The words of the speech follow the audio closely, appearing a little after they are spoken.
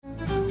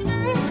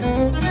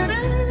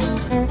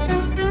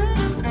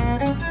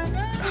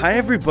Hi,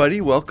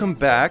 everybody. Welcome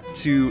back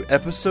to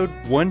episode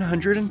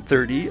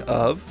 130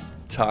 of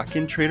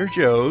Talkin' Trader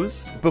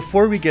Joe's.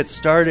 Before we get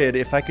started,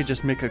 if I could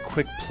just make a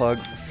quick plug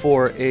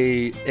for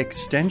a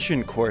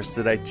extension course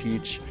that I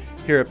teach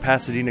here at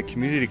Pasadena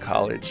Community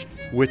College,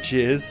 which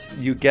is,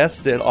 you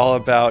guessed it, all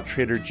about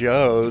Trader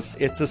Joe's.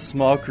 It's a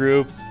small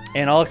group,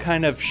 and I'll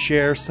kind of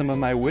share some of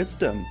my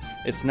wisdom.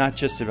 It's not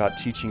just about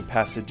teaching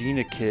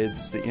Pasadena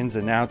kids the ins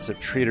and outs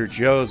of Trader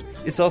Joe's.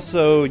 It's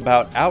also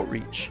about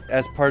outreach.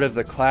 As part of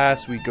the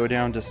class, we go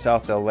down to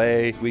South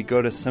LA. We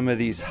go to some of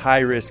these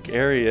high-risk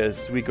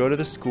areas. We go to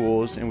the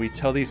schools, and we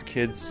tell these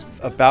kids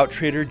about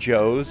Trader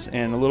Joe's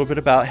and a little bit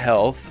about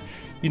health.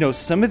 You know,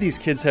 some of these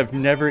kids have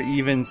never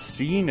even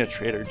seen a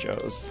Trader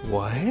Joe's.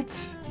 What?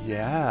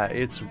 Yeah,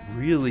 it's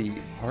really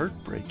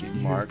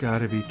heartbreaking, Mark. You've got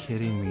to be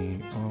kidding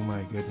me. Oh,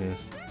 my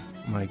goodness.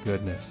 My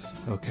goodness.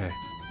 Okay.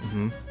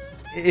 Mm-hmm.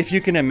 If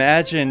you can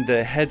imagine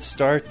the head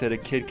start that a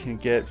kid can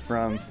get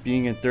from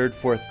being in 3rd,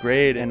 4th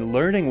grade and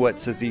learning what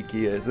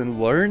tzatziki is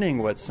and learning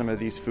what some of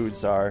these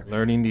foods are.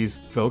 Learning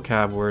these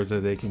vocab words that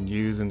they can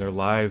use in their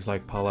lives,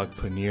 like palak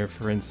paneer,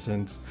 for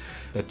instance,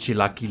 the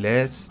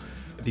chilaquiles.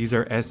 These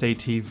are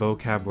SAT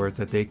vocab words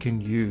that they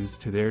can use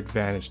to their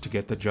advantage to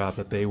get the job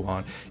that they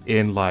want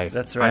in life.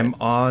 That's right. I'm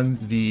on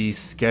the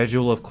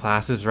schedule of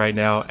classes right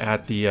now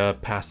at the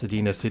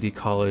Pasadena City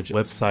College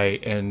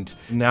website. And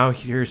now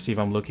here, Steve,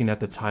 I'm looking at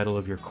the title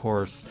of your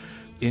course,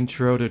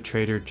 Intro to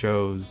Trader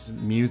Joe's,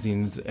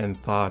 Musings and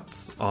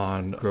Thoughts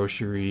on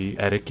Grocery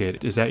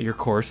Etiquette. Is that your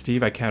course,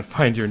 Steve? I can't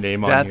find your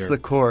name on here. That's the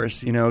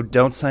course. You know,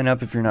 don't sign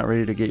up if you're not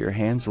ready to get your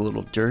hands a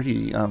little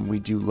dirty. We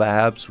do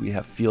labs. We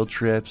have field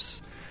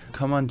trips.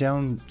 Come on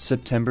down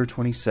September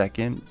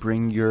 22nd,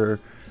 bring your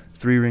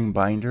 3-ring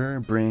binder,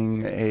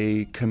 bring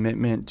a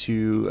commitment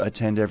to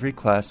attend every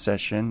class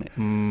session,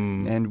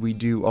 and we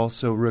do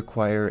also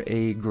require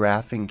a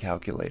graphing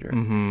calculator.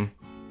 Mm-hmm.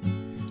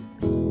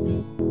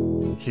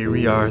 Here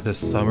we are, the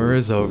summer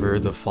is over,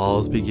 the fall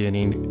is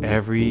beginning.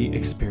 Every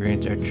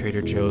experience at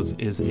Trader Joe's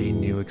is a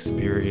new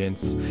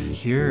experience.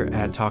 Here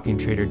at Talking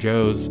Trader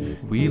Joe's,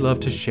 we love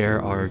to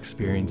share our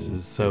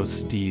experiences. So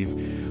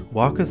Steve,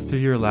 walk us through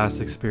your last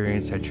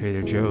experience at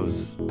Trader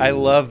Joe's. I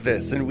love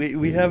this, and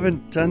we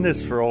haven't done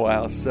this for a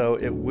while, so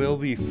it will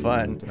be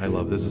fun. I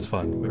love this. Is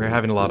fun. We're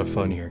having a lot of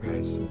fun here,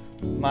 guys.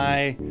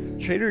 My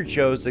Trader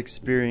Joe's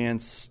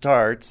experience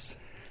starts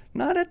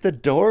not at the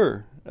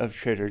door of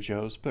Trader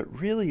Joe's, but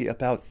really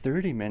about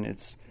 30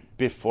 minutes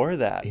before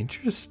that.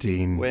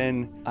 Interesting.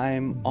 When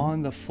I'm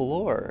on the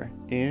floor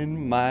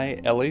in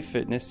my LA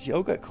Fitness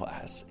yoga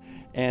class,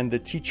 and the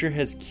teacher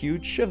has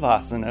cued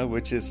Shavasana,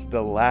 which is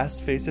the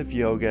last phase of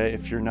yoga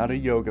if you're not a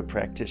yoga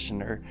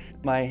practitioner.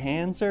 My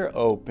hands are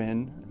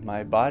open,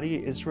 my body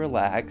is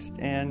relaxed,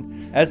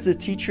 and as the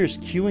teacher's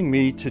cueing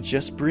me to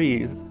just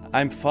breathe,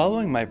 I'm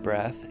following my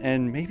breath,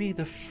 and maybe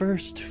the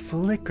first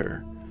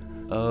flicker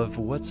of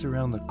what's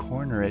around the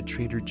corner at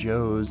Trader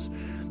Joe's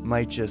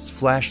might just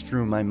flash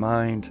through my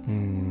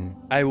mind.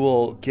 I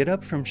will get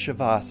up from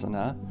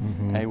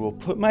Shavasana. I will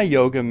put my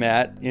yoga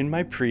mat in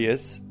my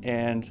Prius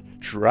and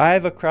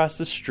drive across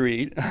the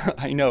street.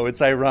 I know,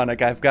 it's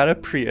ironic. I've got a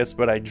Prius,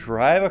 but I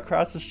drive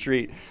across the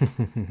street.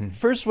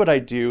 First, what I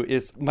do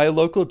is my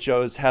local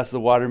Joe's has the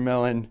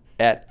watermelon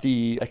at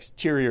the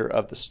exterior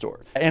of the store.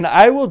 And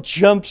I will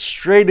jump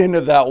straight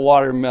into that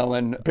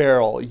watermelon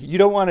barrel. You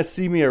don't want to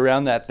see me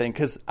around that thing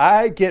because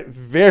I get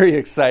very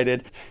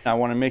excited. I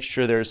want to make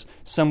sure there's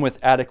some with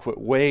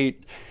adequate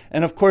weight.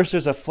 And of course,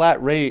 there's a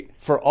flat rate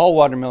for all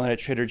watermelon at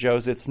Trader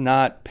Joe's. It's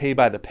not pay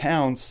by the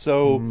pound.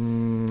 So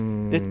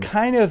it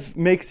kind of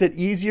makes it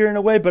easier in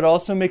a way, but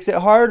also makes it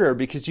harder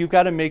because you've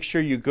got to make sure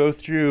you go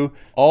through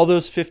all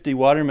those 50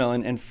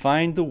 watermelon and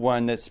find the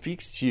one that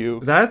speaks to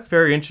you. That's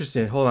very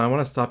interesting. Hold on. I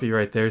want to stop you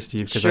right there,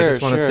 Steve, because I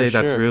just want to say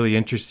that's really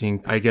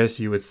interesting. I guess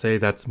you would say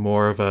that's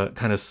more of a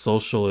kind of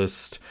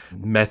socialist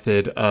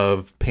method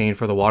of paying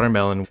for the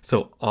watermelon.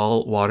 So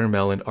all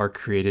watermelon are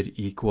created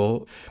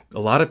equal. A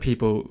lot of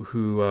people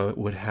who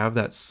would have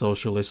that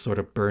socialist sort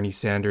of Bernie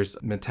Sanders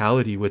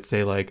mentality would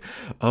say like,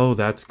 oh,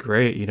 that's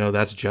great. You know,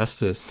 that's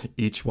justice.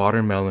 Each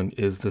watermelon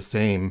is the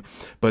same.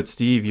 But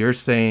Steve, you're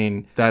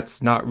saying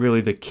that's not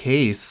really the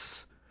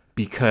case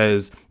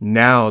because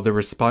now the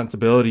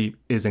responsibility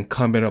is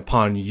incumbent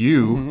upon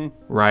you,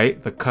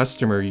 right? The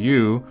customer,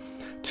 you,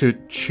 to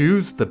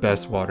choose the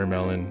best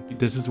watermelon.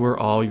 This is where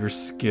all your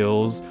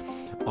skills,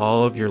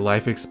 all of your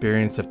life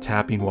experience of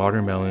tapping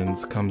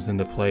watermelons comes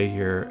into play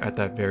here at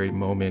that very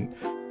moment.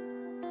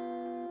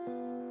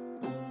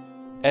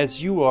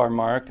 As you are,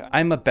 Mark,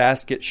 I'm a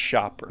basket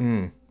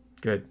shopper.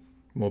 Good.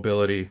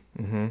 Mobility.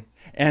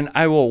 And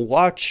I will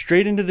walk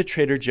straight into the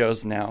Trader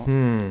Joe's now.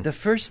 The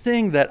first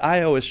thing that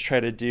I always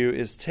try to do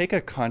is take a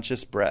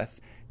conscious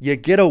breath. You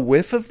get a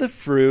whiff of the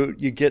fruit,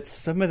 you get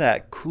some of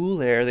that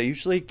cool air. They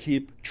usually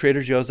keep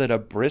Trader Joe's at a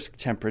brisk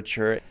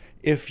temperature.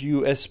 If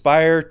you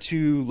aspire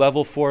to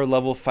level 4,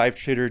 level 5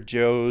 Trader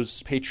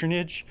Joe's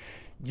patronage,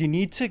 you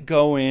need to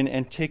go in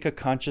and take a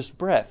conscious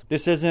breath.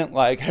 This isn't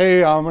like,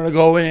 hey, I'm going to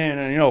go in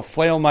and,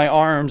 flail my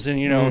arms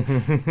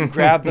and,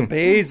 grab the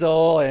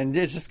basil. And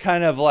it's just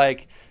kind of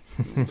like,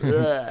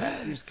 yeah.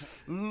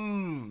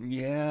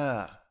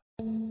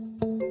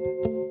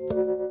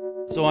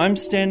 So I'm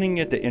standing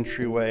at the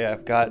entryway.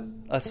 I've got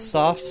a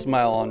soft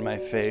smile on my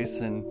face,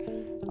 and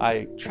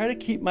I try to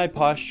keep my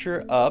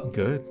posture up.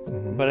 Good.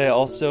 Mm-hmm. But I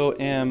also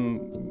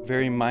am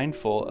very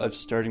mindful of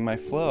starting my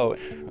flow.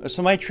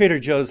 So my Trader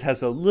Joe's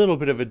has a little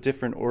bit of a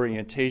different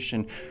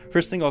orientation.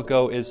 First thing I'll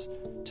go is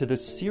to the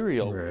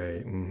cereal.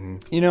 Right.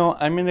 Mm-hmm.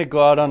 I'm going to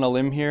go out on a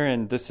limb here,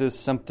 and this is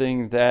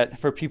something that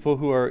for people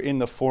who are in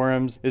the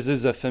forums, this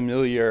is a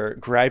familiar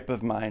gripe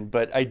of mine,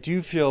 but I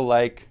do feel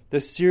like the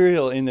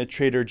cereal in the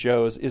Trader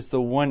Joe's is the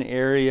one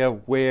area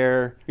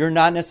where you're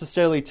not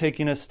necessarily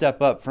taking a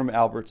step up from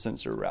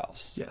Albertsons or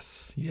Ralph's.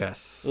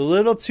 Yes. A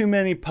little too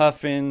many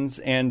puffins,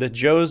 and the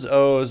Joe's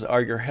O's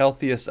are your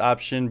healthiest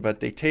option,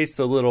 but they taste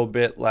a little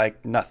bit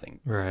like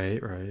nothing.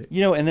 Right.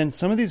 And then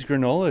some of these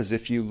granolas,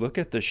 if you look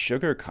at the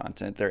sugar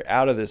content, they're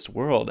out of this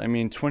world. I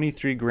mean,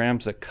 23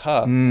 grams a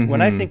cup. Mm-hmm.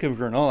 When I think of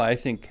granola, I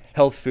think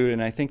health food,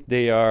 and I think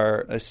they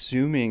are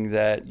assuming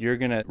that you're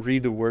going to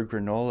read the word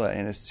granola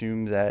and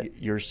assume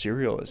that your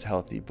cereal is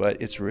healthy,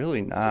 but it's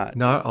really not.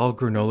 Not all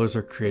granolas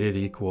are created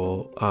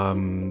equal.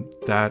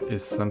 That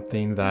is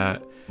something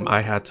that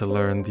I had to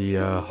learn the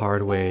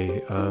hard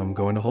way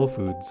going to Whole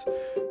Foods.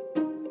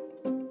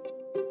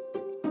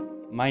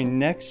 My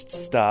next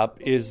stop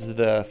is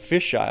the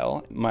fish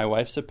aisle. My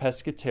wife's a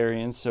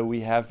pescatarian, so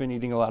we have been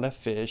eating a lot of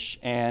fish.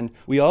 And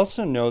we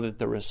also know that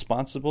the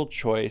responsible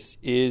choice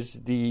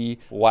is the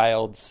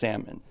wild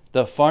salmon.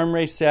 The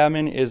farm-raised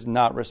salmon is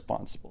not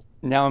responsible.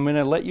 Now, I'm going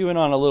to let you in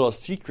on a little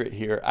secret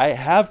here. I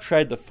have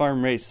tried the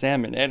farm-raised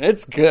salmon, and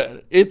it's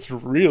good. It's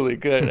really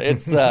good.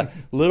 It's a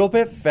little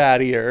bit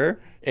fattier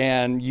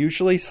and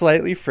usually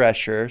slightly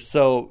fresher.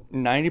 So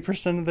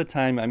 90% of the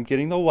time I'm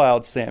getting the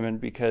wild salmon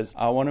because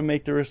I want to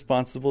make the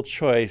responsible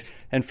choice.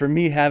 And for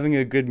me, having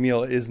a good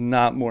meal is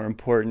not more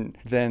important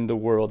than the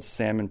world's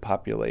salmon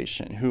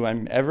population, who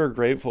I'm ever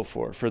grateful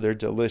for their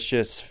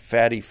delicious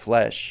fatty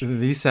flesh.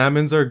 These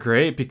salmons are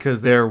great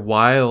because they're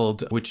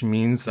wild, which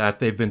means that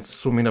they've been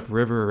swimming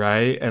upriver,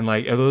 right? And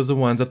like, are those the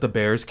ones that the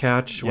bears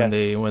catch when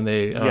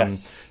they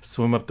yes.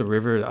 swim up the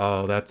river?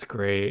 Oh, that's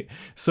great.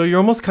 So you're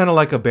almost kind of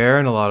like a bear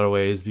in a lot of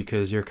ways,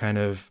 because you're kind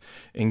of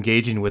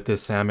engaging with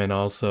this salmon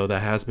also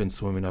that has been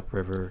swimming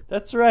upriver.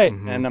 That's right.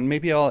 Mm-hmm. And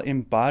maybe I'll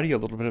embody a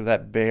little bit of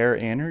that bear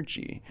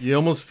energy. You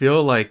almost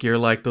feel like you're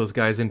like those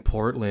guys in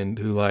Portland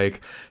who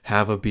like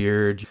have a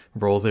beard,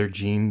 roll their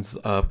jeans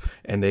up,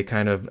 and they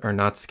kind of are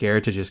not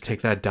scared to just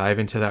take that dive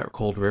into that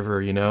cold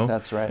river,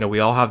 That's right.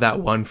 We all have that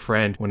one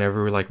friend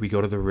whenever like we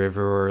go to the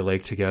river or a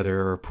lake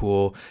together or a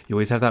pool. You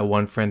always have that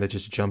one friend that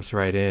just jumps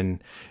right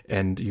in,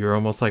 and you're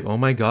almost like, oh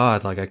my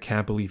God, like I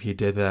can't believe he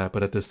did that.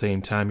 But at the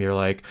same time, you're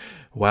like,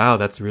 wow,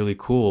 that's really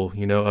cool,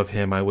 of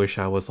him. I wish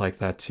I was like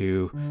that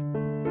too.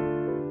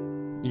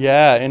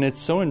 Yeah, and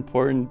it's so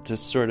important to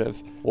sort of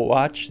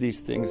watch these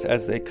things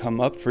as they come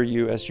up for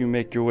you as you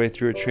make your way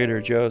through a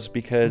Trader Joe's,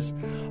 because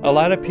a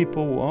lot of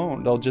people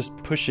won't. They'll just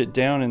push it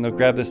down and they'll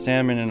grab the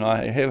salmon and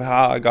hey,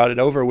 I got it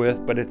over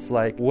with. But it's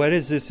like, what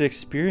is this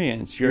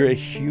experience? You're a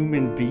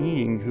human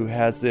being who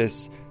has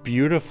this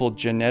beautiful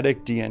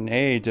genetic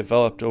DNA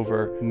developed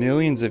over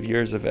millions of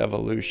years of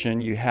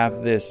evolution. You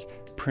have this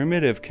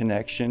primitive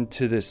connection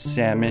to this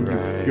salmon.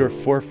 Right. Your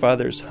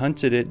forefathers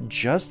hunted it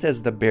just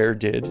as the bear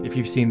did. If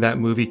you've seen that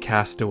movie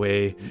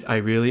Castaway, I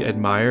really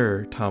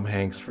admire Tom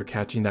Hanks for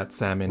catching that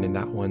salmon in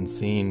that one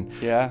scene.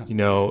 Yeah.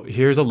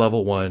 Here's a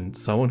level one,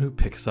 someone who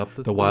picks up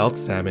the wild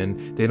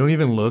salmon. They don't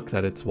even look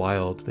that it's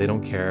wild. They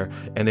don't care.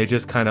 And they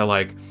just kind of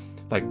like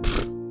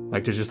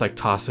they just like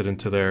toss it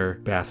into their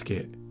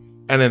basket.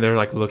 And then they're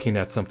like looking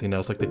at something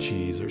else, like the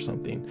cheese or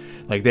something.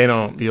 Like they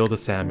don't feel the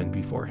salmon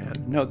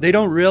beforehand. No, they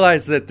don't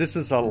realize that this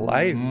is a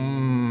life.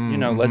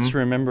 Let's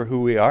remember who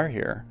we are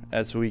here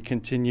as we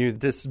continue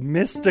this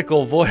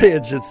mystical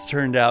voyage, it's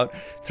turned out,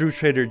 through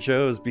Trader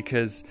Joe's,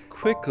 because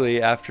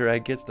quickly after I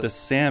get the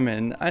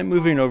salmon, I'm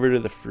moving over to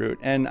the fruit.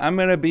 And I'm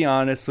going to be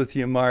honest with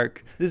you,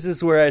 Mark, this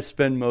is where I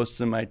spend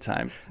most of my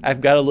time.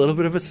 I've got a little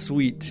bit of a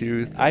sweet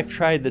tooth. I've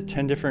tried the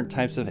 10 different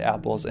types of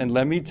apples, and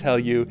let me tell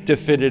you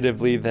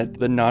definitively that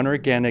the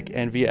non-organic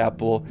Envy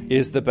apple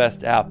is the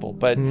best apple.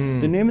 But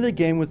the name of the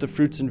game with the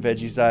fruits and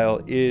veggies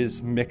aisle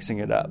is mixing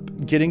it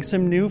up, getting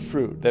some new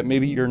fruit that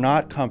maybe you're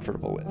not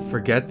comfortable with.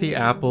 Forget the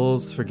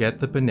apples, forget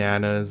the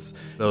bananas,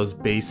 those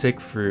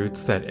basic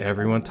fruits that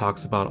everyone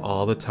talks about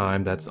all the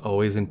time, that's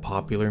always in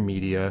popular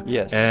media.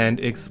 Yes. And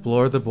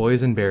explore the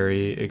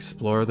boysenberry,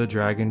 explore the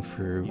dragon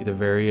fruit, the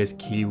various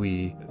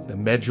kiwi, the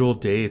medjool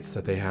dates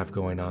that they have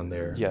going on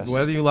there. Yes.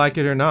 Whether you like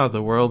it or not,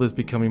 the world is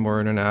becoming more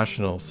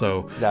international.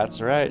 So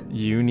that's right.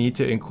 You need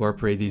to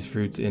incorporate these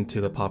fruits into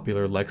the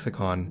popular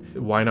lexicon.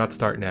 Why not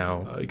start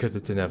now? Because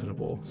it's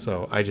inevitable.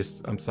 So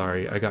I'm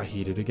sorry, I got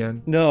heated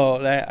again. No,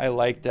 I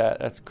like that.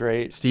 That's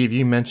great. Steve,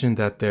 you mentioned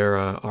that there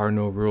are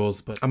no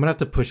rules, but I'm gonna have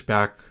to push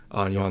back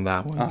on you on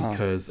that one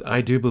because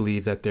I do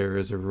believe that there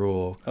is a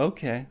rule.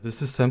 Okay.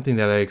 This is something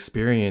that I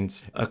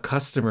experienced. A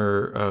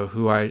customer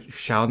who I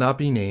shall not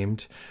be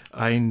named,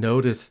 I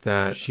noticed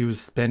that she was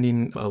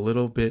spending a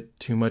little bit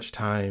too much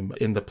time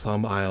in the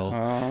plum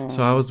aisle.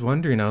 So I was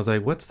wondering, I was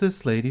like, what's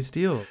this lady's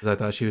deal? I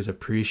thought she was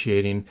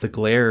appreciating the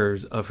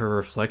glares of her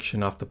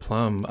reflection off the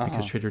plum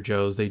because Trader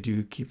Joe's, they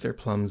do keep their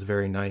plums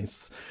very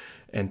nice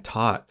and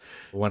taut.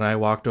 When I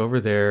walked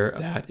over there,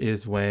 that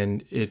is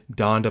when it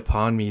dawned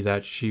upon me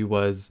that she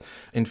was,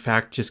 in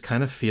fact, just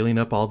kind of feeling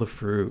up all the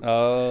fruit.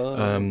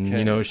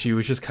 You know, she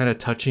was just kind of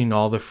touching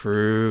all the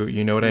fruit.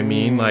 You know what I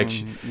mean?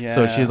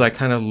 So she's like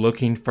kind of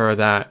looking for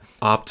that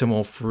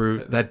optimal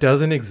fruit that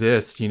doesn't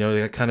exist. You know,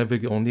 that kind of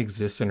only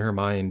exists in her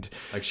mind.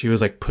 Like she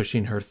was like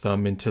pushing her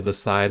thumb into the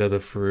side of the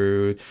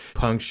fruit,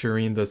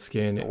 puncturing the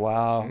skin.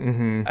 Wow.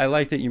 I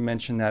like that you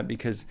mentioned that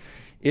because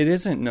it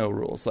isn't no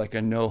rules, like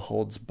a no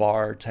holds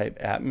bar type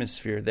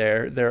atmosphere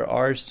there. There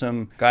are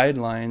some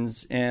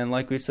guidelines. And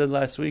like we said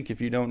last week, if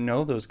you don't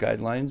know those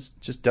guidelines,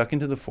 just duck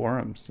into the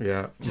forums.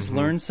 Yeah. Just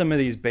learn some of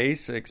these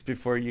basics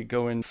before you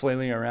go in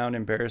flailing around,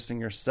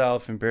 embarrassing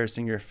yourself,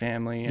 embarrassing your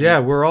family. Yeah,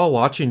 we're all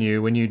watching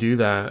you when you do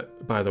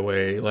that, by the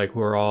way. Like,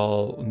 we're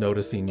all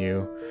noticing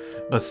you.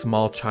 A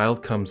small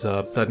child comes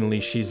up, suddenly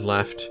she's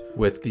left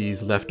with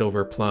these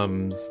leftover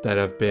plums that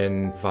have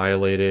been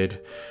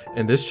violated.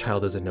 And this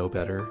child doesn't know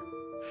better.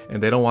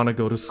 And they don't want to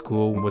go to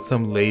school with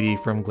some lady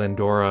from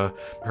Glendora,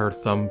 her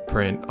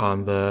thumbprint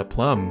on the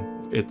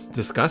plum. It's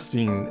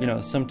disgusting. You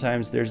know,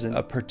 sometimes there's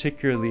a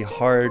particularly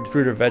hard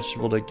fruit or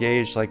vegetable to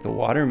gauge, like the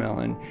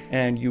watermelon,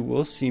 and you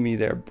will see me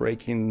there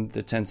breaking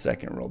the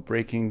 10-second rule,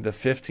 breaking the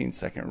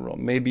 15-second rule,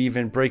 maybe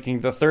even breaking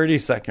the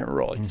 30-second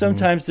rule.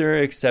 Sometimes there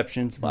are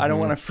exceptions, but I don't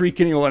want to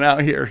freak anyone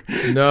out here.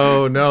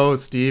 No,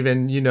 Steve.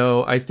 And, you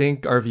know, I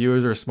think our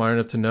viewers are smart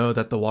enough to know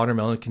that the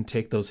watermelon can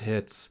take those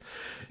hits.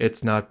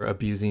 It's not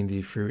abusing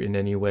the fruit in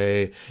any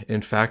way.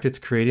 In fact, it's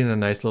creating a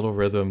nice little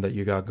rhythm that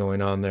you got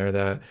going on there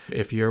that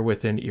if you're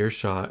within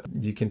earshot,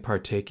 you can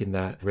partake in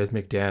that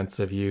rhythmic dance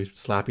of you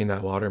slapping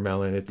that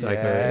watermelon. It's like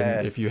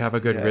if you have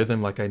a good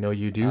rhythm like I know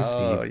you do, Steve.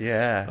 Oh,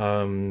 yeah.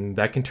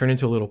 That can turn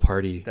into a little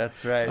party.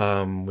 That's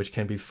right. Which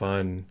can be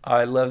fun.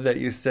 I love that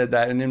you said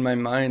that. And in my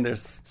mind,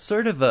 there's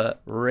sort of a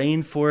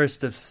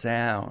rainforest of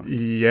sound.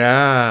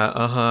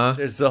 Yeah,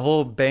 There's a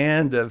whole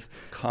band of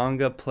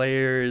conga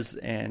players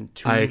and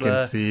tuba. I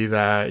can see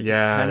that,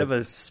 yeah. It's kind of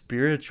a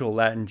spiritual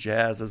Latin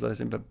jazz, as I was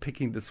saying, but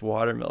picking this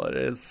watermelon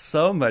is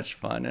so much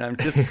fun. And I'm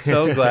just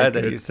so glad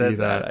that you said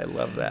that. I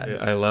love that. Yeah,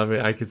 I love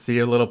it. I could see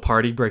a little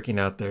party breaking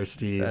out there,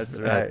 Steve. That's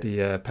right. At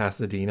the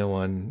Pasadena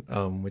one,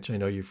 which I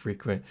know you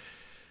frequent.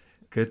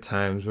 Good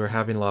times. We're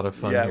having a lot of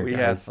fun here, we guys.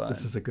 have fun.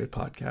 This is a good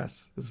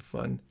podcast. This is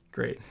fun.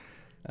 Great.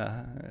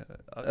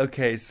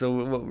 Okay,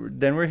 so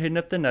then we're hitting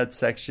up the nut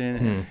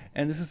section,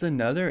 and this is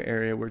another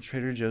area where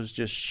Trader Joe's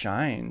just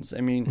shines. I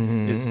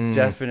mean, it's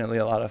definitely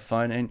a lot of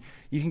fun, and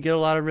you can get a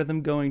lot of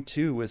rhythm going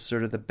too with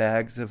sort of the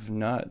bags of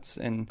nuts.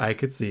 And I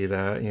could see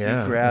that,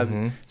 yeah. You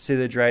grab, say,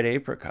 the dried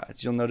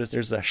apricots. You'll notice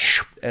there's a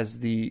as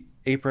the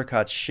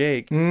apricots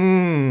shake.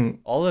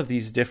 All of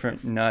these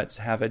different nuts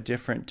have a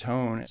different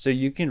tone, so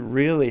you can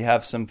really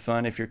have some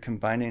fun if you're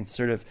combining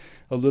sort of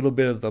a little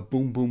bit of the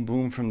boom, boom,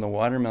 boom from the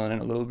watermelon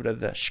and a little bit of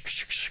the shk,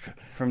 shk, shk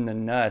from the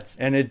nuts.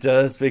 And it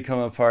does become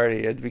a party.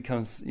 It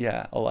becomes,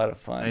 a lot of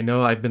fun. I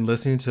know I've been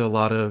listening to a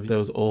lot of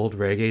those old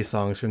reggae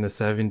songs from the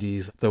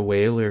 70s, the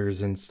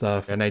Wailers and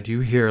stuff. And I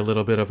do hear a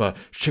little bit of a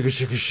shug,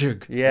 shug,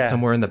 shug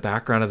somewhere in the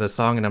background of the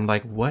song. And I'm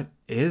like, what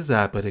is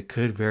that? But it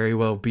could very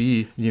well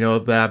be,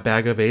 that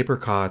bag of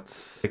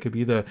apricots. It could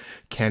be the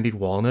candied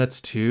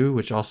walnuts too,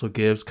 which also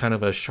gives kind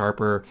of a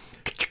sharper...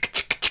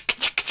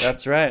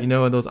 That's right. In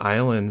those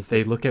islands,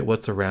 they look at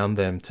what's around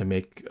them to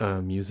make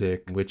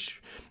music,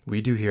 which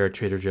we do here at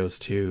Trader Joe's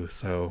too.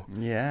 So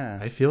yeah,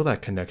 I feel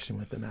that connection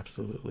with them.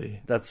 Absolutely.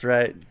 That's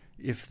right.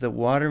 If the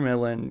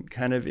watermelon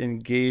kind of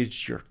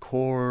engaged your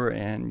core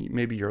and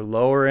maybe your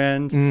lower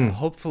end,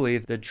 hopefully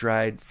the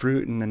dried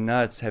fruit and the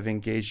nuts have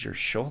engaged your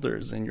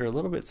shoulders and you're a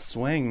little bit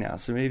swaying now.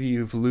 So maybe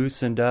you've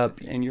loosened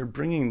up and you're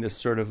bringing this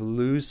sort of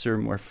looser,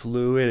 more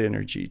fluid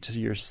energy to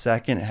your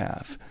second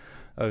half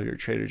of your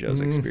Trader Joe's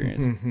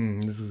experience.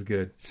 This is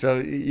good. So,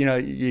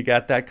 you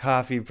got that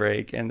coffee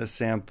break and the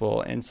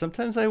sample, and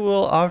sometimes I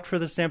will opt for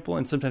the sample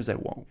and sometimes I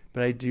won't.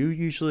 But I do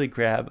usually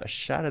grab a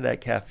shot of that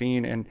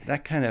caffeine, and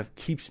that kind of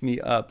keeps me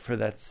up for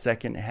that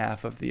second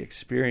half of the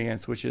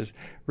experience, which is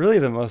really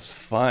the most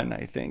fun,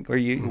 I think, where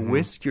you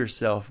whisk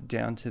yourself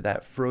down to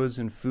that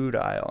frozen food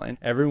aisle, and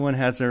everyone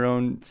has their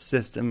own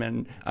system,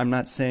 and I'm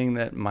not saying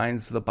that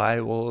mine's the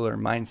Bible or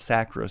mine's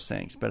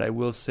sacrosanct, but I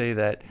will say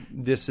that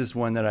this is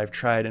one that I've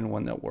tried and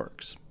one that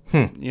works.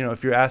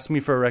 If you're asking me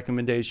for a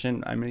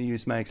recommendation, I'm going to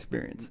use my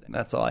experience.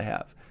 That's all I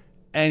have.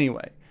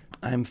 Anyway,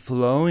 I'm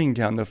flowing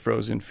down the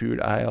frozen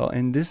food aisle,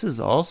 and this is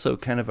also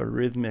kind of a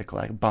rhythmic,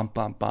 like bump,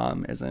 bump,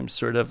 bump, as I'm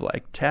sort of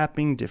like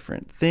tapping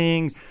different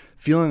things,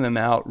 feeling them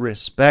out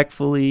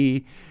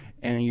respectfully,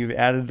 and you've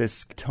added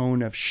this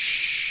tone of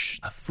shh,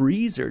 a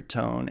freezer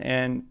tone,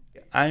 and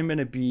I'm going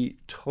to be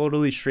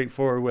totally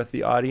straightforward with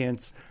the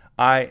audience.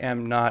 I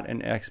am not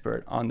an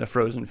expert on the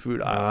frozen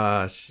food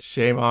aisle.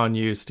 Shame on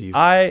you, Steve.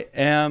 I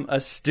am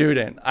a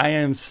student. I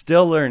am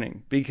still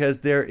learning because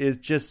there is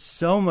just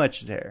so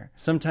much there.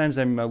 Sometimes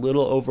I'm a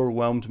little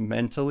overwhelmed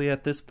mentally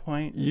at this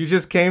point. You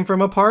just came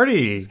from a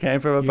party. Just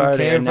came from a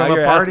party. And now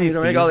you're asking me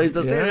to make all these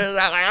decisions.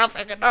 Yeah. I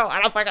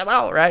don't fucking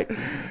know, right?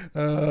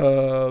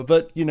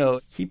 But,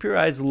 keep your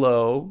eyes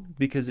low,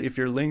 because if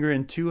you're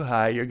lingering too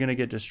high, you're going to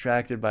get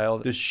distracted by all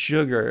the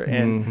sugar.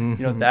 And,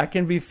 that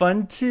can be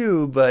fun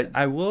too. But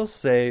I will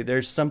say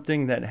there's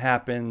something that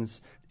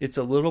happens. It's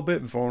a little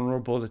bit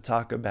vulnerable to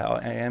talk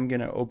about. I am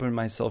going to open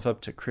myself up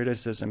to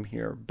criticism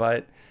here.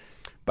 But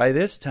by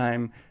this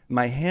time,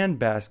 my hand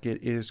basket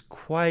is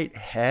quite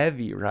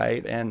heavy,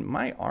 right? And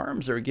my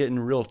arms are getting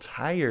real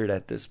tired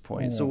at this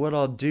point. So what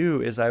I'll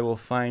do is I will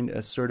find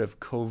a sort of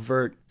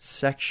covert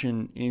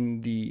section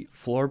in the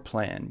floor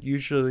plan.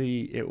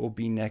 Usually it will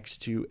be next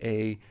to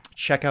a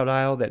checkout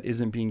aisle that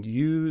isn't being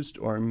used,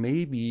 or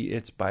maybe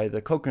it's by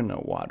the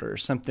coconut water,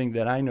 something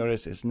that I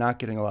notice is not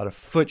getting a lot of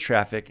foot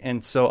traffic.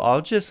 And so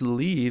I'll just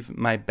leave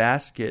my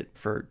basket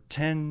for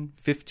 10,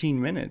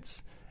 15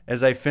 minutes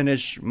as I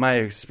finish my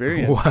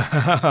experience.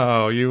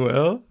 Wow, you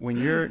will? When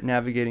you're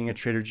navigating a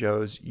Trader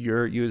Joe's,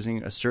 you're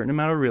using a certain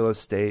amount of real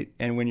estate,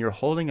 and when you're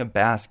holding a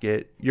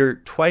basket, you're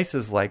twice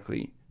as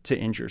likely to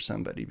injure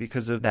somebody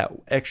because of that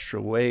extra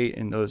weight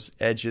in those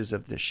edges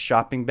of the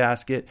shopping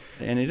basket.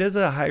 And it is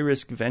a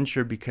high-risk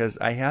venture because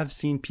I have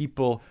seen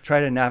people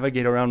try to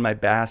navigate around my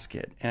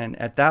basket. And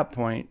at that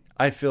point,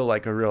 I feel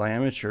like a real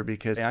amateur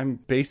because I'm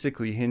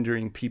basically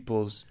hindering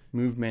people's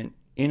movement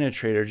in a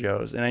Trader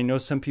Joe's. And I know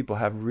some people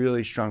have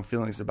really strong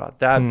feelings about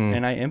that.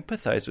 And I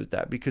empathize with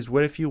that, because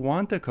what if you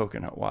want the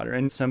coconut water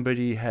and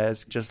somebody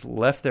has just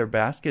left their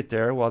basket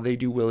there while they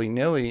do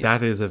willy-nilly?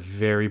 That is a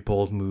very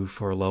bold move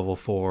for a level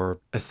 4.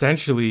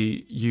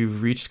 Essentially,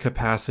 you've reached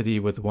capacity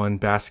with one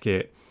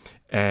basket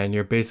and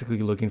you're basically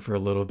looking for a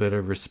little bit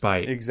of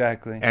respite.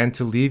 Exactly. And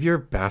to leave your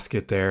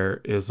basket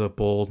there is a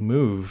bold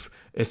move,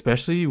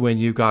 especially when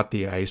you got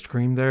the ice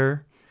cream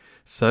there.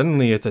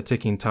 Suddenly, it's a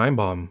ticking time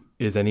bomb.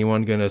 Is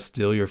anyone going to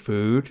steal your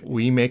food?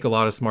 We make a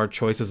lot of smart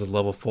choices as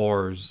level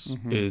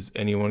 4s. Is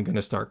anyone going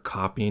to start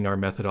copying our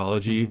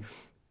methodology?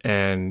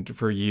 And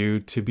for you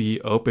to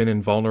be open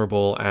and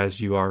vulnerable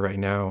as you are right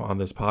now on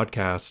this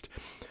podcast,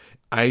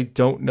 I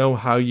don't know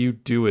how you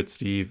do it,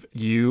 Steve.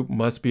 You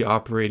must be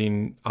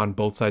operating on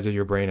both sides of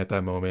your brain at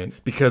that moment,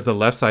 because the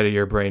left side of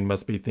your brain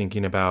must be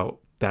thinking about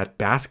that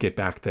basket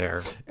back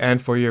there. And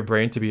for your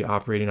brain to be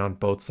operating on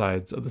both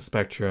sides of the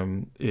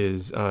spectrum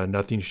is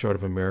nothing short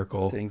of a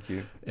miracle. Thank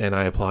you. And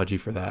I applaud you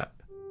for that.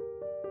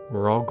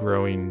 We're all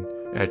growing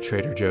at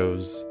Trader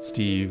Joe's.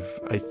 Steve,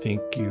 I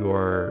think you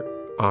are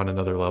on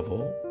another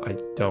level. I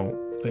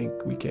don't think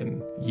we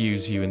can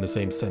use you in the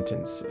same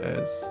sentence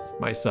as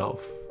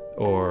myself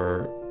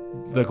or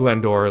the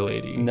Glendora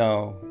lady.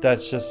 No,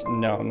 that's just,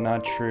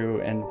 not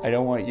true. And I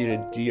don't want you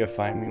to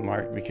deify me,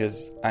 Mark,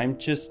 because I'm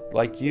just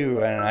like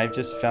you, and I've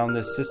just found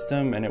this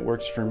system and it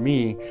works for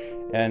me.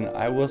 And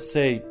I will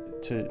say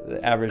to the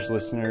average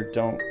listener,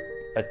 don't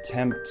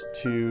attempt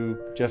to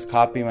just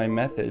copy my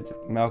methods.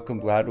 Malcolm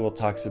Gladwell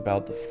talks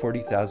about the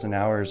 40,000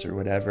 hours or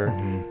whatever.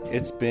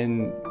 It's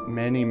been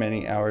many,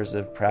 many hours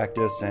of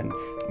practice, and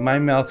my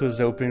mouth was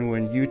open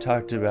when you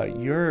talked about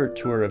your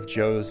tour of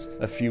Joe's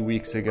a few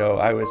weeks ago.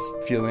 I was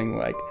feeling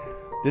like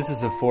this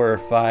is a 4 or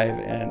 5,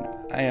 and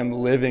I am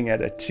living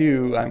at a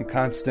 2. I'm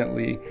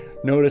constantly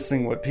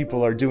noticing what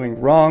people are doing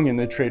wrong in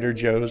the Trader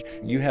Joe's.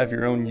 You have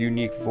your own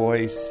unique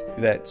voice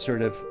that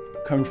sort of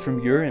comes from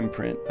your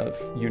imprint of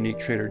unique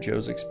Trader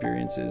Joe's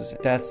experiences.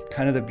 That's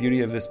kind of the beauty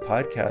of this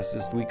podcast,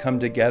 is we come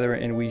together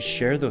and we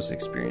share those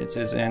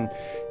experiences. And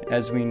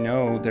as we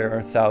know, there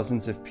are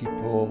thousands of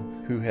people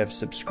who have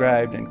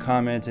subscribed and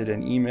commented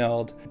and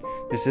emailed.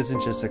 This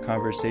isn't just a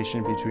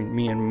conversation between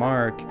me and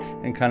Mark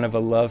and kind of a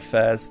love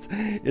fest.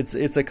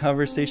 It's a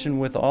conversation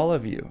with all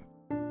of you.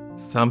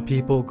 Some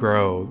people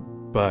grow,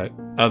 but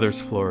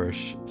others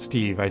flourish.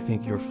 Steve, I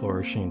think you're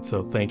flourishing.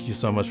 So thank you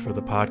so much for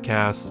the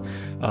podcast.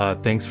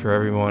 Thanks for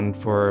everyone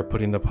for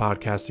putting the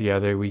podcast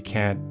together. We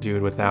can't do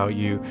it without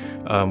you.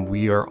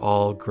 We are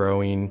all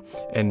growing,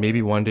 and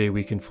maybe one day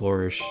we can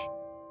flourish.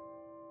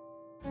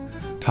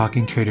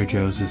 Talking Trader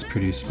Joe's is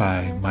produced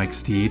by Mike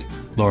Steed,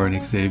 Lauren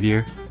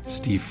Xavier,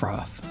 Steve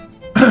Froth.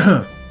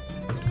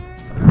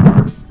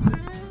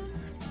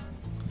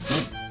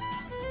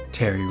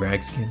 Terry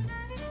Ragskin,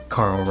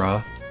 Carl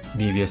Roth,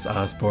 Nevius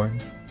Osborne,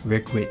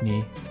 Rick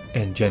Whitney,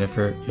 and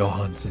Jennifer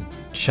Johansson.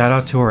 Shout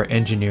out to our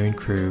engineering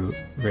crew,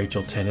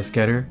 Rachel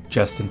Tennisgetter,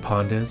 Justin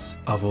Pondes,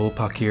 Avul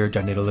Pakir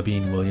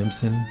Janilabine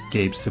Williamson,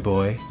 Gabe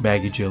Saboy,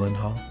 Maggie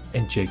Gyllenhaal,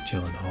 and Jake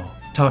Gyllenhaal.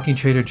 Talking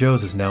Trader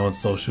Joe's is now on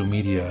social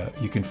media.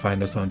 You can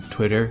find us on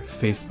Twitter,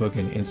 Facebook,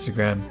 and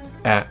Instagram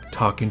at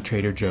Talking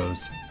Trader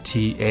Joe's,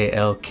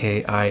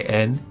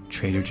 TALKIN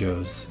Trader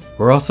Joe's.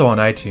 We're also on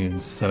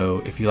iTunes,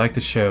 so if you like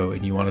the show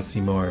and you want to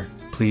see more,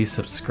 please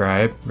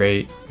subscribe,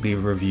 rate, leave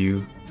a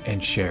review,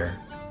 and share.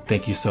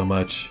 Thank you so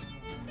much.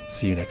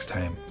 See you next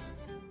time.